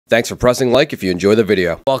Thanks for pressing like if you enjoy the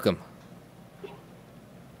video. Welcome.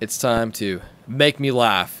 It's time to make me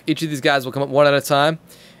laugh. Each of these guys will come up one at a time,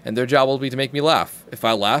 and their job will be to make me laugh. If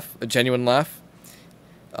I laugh, a genuine laugh,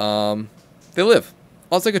 they live.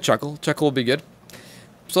 I'll take a chuckle. Chuckle will be good.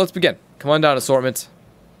 So let's begin. Come on down, assortment.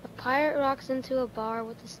 A pirate walks into a bar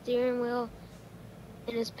with a steering wheel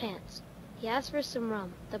in his pants. He asks for some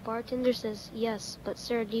rum. The bartender says, "Yes, but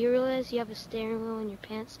sir, do you realize you have a steering wheel in your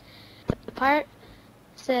pants?" The pirate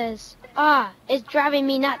says, "Ah, it's driving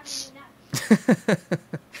me nuts."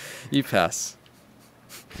 You pass.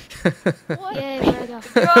 Yay,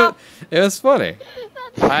 Virgo. It was funny.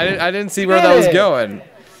 I didn't see where that was going.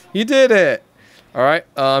 You did it. All right.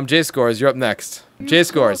 J Scores, you're up next. J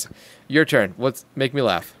Scores, your turn. Make me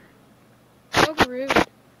laugh. So rude.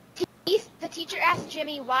 The teacher asked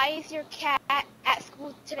Jimmy, "Why is your cat at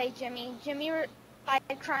school today, Jimmy?" Jimmy replied,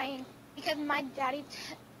 crying, "Because my daddy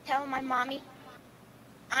tell my mommy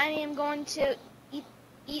I am going to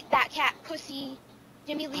eat that cat pussy."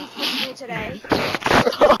 Jimmy leaves for school today.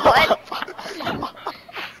 What?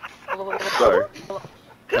 Sorry.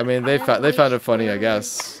 I mean, they found it funny, I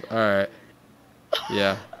guess. All right.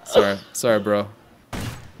 Yeah. Sorry, bro.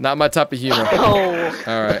 Not my type of humor. Oh.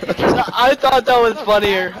 All right. I thought that was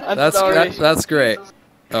funnier. I'm sorry. That's great.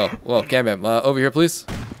 Oh, well, Cam, over here, please.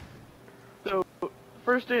 So,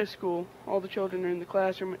 first day of school, all the children are in the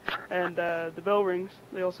classroom, and the bell rings.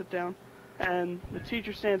 They all sit down, and the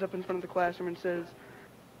teacher stands up in front of the classroom and says,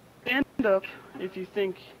 "Stand up if you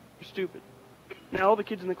think you're stupid." Now all the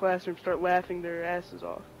kids in the classroom start laughing their asses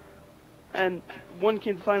off, and one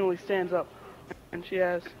kid finally stands up, and she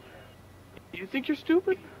asks, "Do you think you're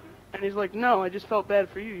stupid?" And he's like, "No, I just felt bad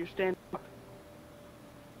for you. You're standing up."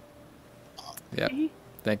 Yeah.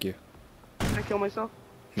 Thank you. Did I kill myself?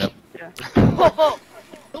 Nope. Yeah.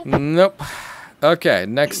 Nope. Okay,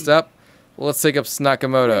 next up, let's take up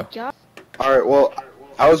Nakamoto. Alright, well,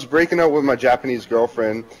 I was breaking up with my Japanese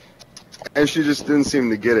girlfriend, and she just didn't seem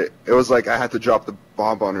to get it. It was like I had to drop the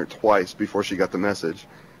bomb on her twice before she got the message.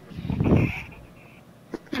 I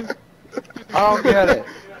don't get it.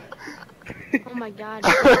 Oh my god,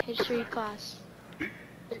 history class.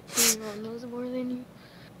 13-year-old knows more than you.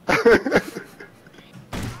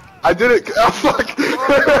 I did it. Oh, fuck.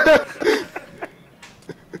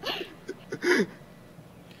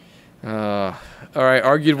 Alright,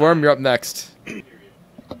 Argued Worm, you're up next.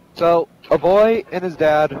 So, a boy and his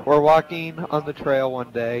dad were walking on the trail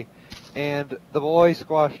one day, and the boy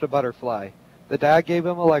squashed a butterfly. The dad gave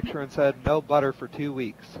him a lecture and said, "No butter for 2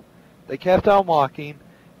 weeks." They kept on walking,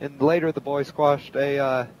 and later the boy squashed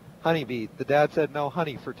a honeybee. The dad said, "No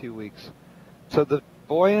honey for 2 weeks." So the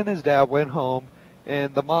boy and his dad went home,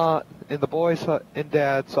 and the boy and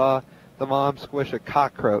dad saw the mom squish a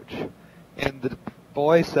cockroach. And the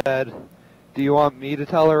boy said, "Do you want me to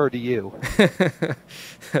tell her or do you?"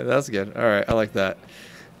 That's good. Alright, I like that.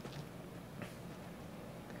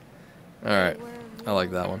 Alright, I like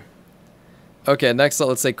that one. Okay, next up,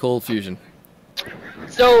 let's say Cold Fusion.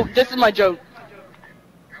 So, this is my joke.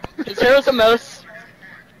 His hair is a mouse.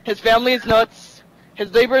 His family is nuts.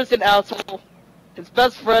 His neighbor is an asshole. His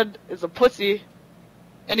best friend is a pussy.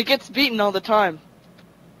 And he gets beaten all the time.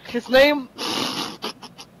 His name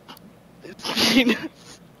is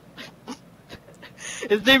Penis.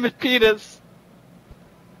 His name is Penis.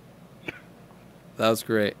 That was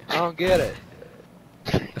great. I don't get it.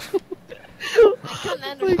 I couldn't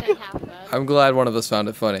understand half of that. I'm glad one of us found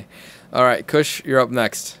it funny. Alright, Kush, you're up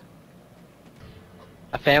next.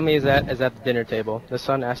 A family is at the dinner table. The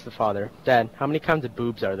son asks the father, "Dad, how many kinds of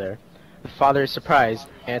boobs are there?" The father is surprised,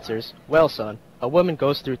 answers, "Well, son, a woman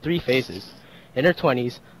goes through 3 phases. In her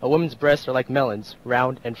 20s, a woman's breasts are like melons,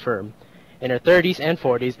 round and firm. In her 30s and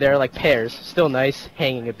 40s, they are like pears, still nice,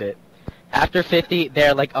 hanging a bit. After 50, they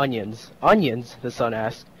are like onions." "Onions?" the son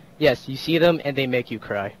asks. "Yes, you see them and they make you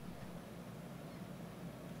cry."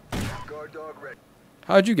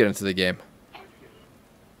 How'd you get into the game?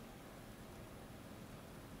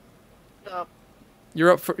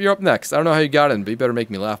 You're up next. I don't know how you got in, but you better make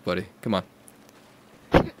me laugh, buddy. Come on.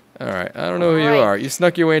 Alright, I don't know who you are. You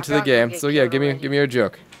snuck your way into the game, so yeah, give me a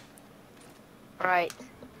joke. Alright.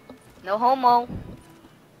 No homo.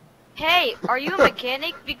 Hey, are you a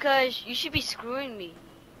mechanic? Because you should be screwing me.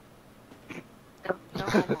 No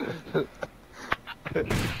homo.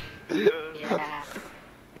 Yeah.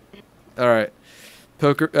 Alright.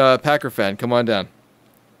 Packer fan, come on down.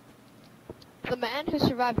 The man who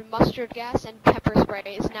survived mustard gas and pepper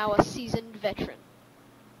spray is now a seasoned veteran.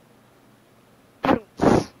 Come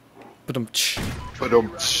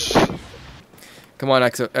on,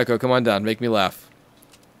 Echo, come on down. Make me laugh.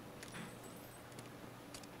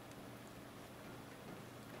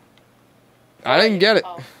 I didn't get it.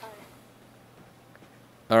 Oh.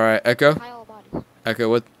 All right, Echo. Kyle bodies. Echo,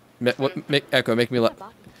 what make Echo make me laugh?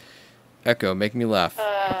 Echo, make me laugh.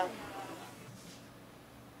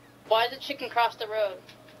 Why did the chicken cross the road?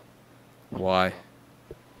 Why?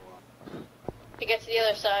 To get to the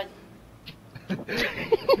other side.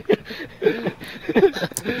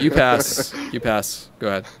 You pass. You pass. Go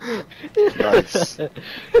ahead. Nice.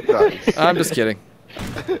 Nice. I'm just kidding.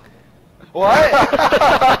 What?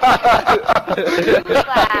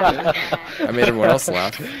 I made everyone else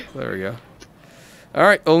laugh. There we go. All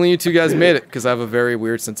right, only you two guys made it because I have a very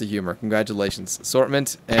weird sense of humor. Congratulations.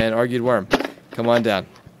 Assortment and Argued Worm. Come on down.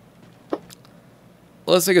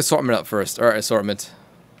 Let's take Assortment up first. All right, Assortment.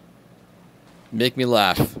 Make me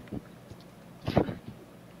laugh.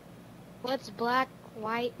 What's black,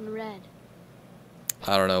 white, and red?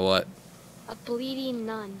 I don't know what. A bleeding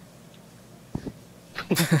nun.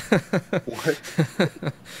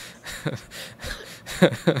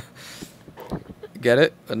 Get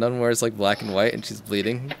it? A nun wears like black and white and she's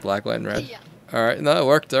bleeding. Black, white, and red. Yeah. Alright, no, it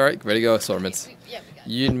worked. Alright, ready to go, Assortments. Yeah, we got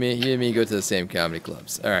it. You and me go to the same comedy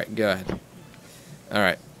clubs. Alright, go ahead.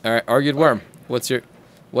 Alright. Alright, Argued Worm. What's your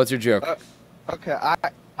joke? Okay,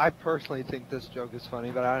 I personally think this joke is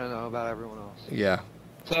funny, but I don't know about everyone else. Yeah.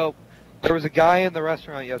 So, there was a guy in the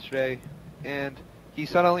restaurant yesterday, and he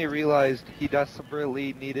suddenly realized he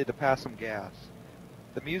desperately needed to pass some gas.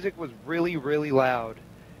 The music was really, really loud,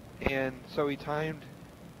 and so he timed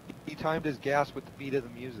his gas with the beat of the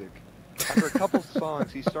music. After a couple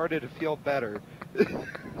songs, he started to feel better.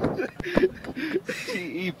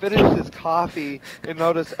 he finished his coffee and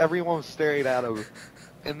noticed everyone was staring at him.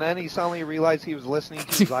 And then he suddenly realized he was listening to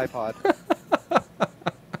his iPod.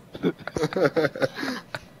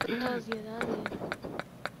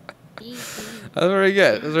 Easy. That's very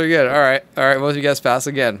good. That's very good. Alright. Alright, both of you guys pass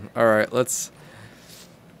again. Alright, let's...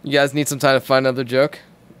 You guys need some time to find another joke?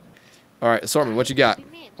 Alright, Assortment, what you got?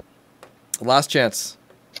 Last chance.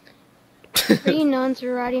 3 nuns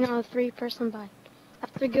were riding on a 3-person bike.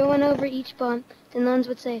 After going over each bump, the nuns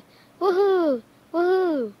would say, "Woohoo!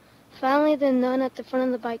 Woohoo!" Finally, the nun at the front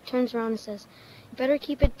of the bike turns around and says, "You better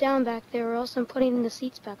keep it down back there or else I'm putting the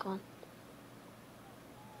seats back on."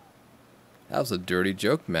 That was a dirty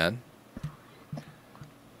joke, man.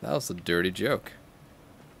 That was a dirty joke.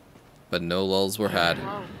 But no lulls were had.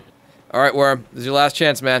 Alright, Worm. This is your last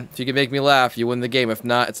chance, man. If you can make me laugh, you win the game. If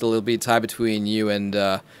not, it's a little bit tie between you and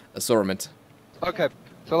Assortment. Okay,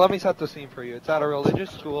 so let me set the scene for you. It's at a religious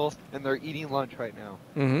school, and they're eating lunch right now.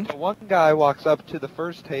 Mm-hmm. So one guy walks up to the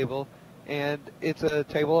first table, and it's a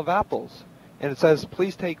table of apples. And it says,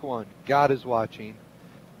 "Please take one. God is watching."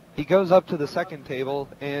 He goes up to the second table,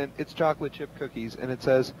 and it's chocolate chip cookies. And it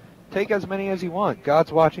says, "Take as many as you want.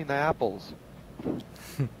 God's watching the apples."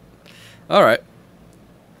 Alright.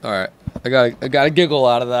 Alright. I got a giggle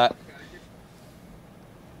out of that.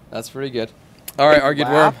 That's pretty good. Alright, Argued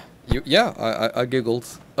Worm. Yeah, I giggled.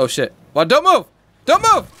 Oh shit. Well, don't move! Don't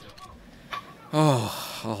move!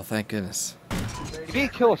 Oh, thank goodness. You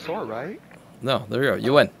didn't kill a sword, right? No, there you go.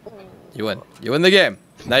 You win. You win. You win the game.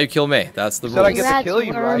 Now you kill me. That's the You said I rules. get to kill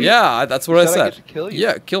you, right? Yeah, that's what I said said. I get to kill you.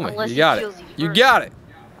 Yeah, kill me. Unless You he got it. kills you You first. got it.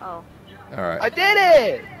 Oh. Alright. I did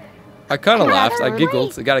it! I kind of laughed. I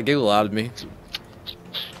giggled. It got a giggle out of me.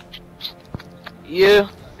 You.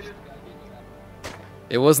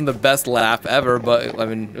 It wasn't the best laugh ever, but I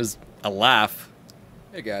mean, it was a laugh.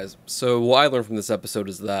 Hey guys, so what I learned from this episode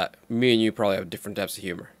is that me and you probably have different types of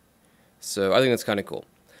humor. So I think that's kind of cool.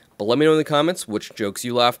 But let me know in the comments which jokes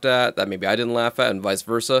you laughed at, that maybe I didn't laugh at, and vice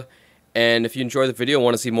versa. And if you enjoyed the video and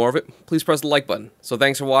want to see more of it, please press the like button. So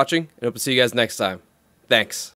thanks for watching, and hope to see you guys next time. Thanks.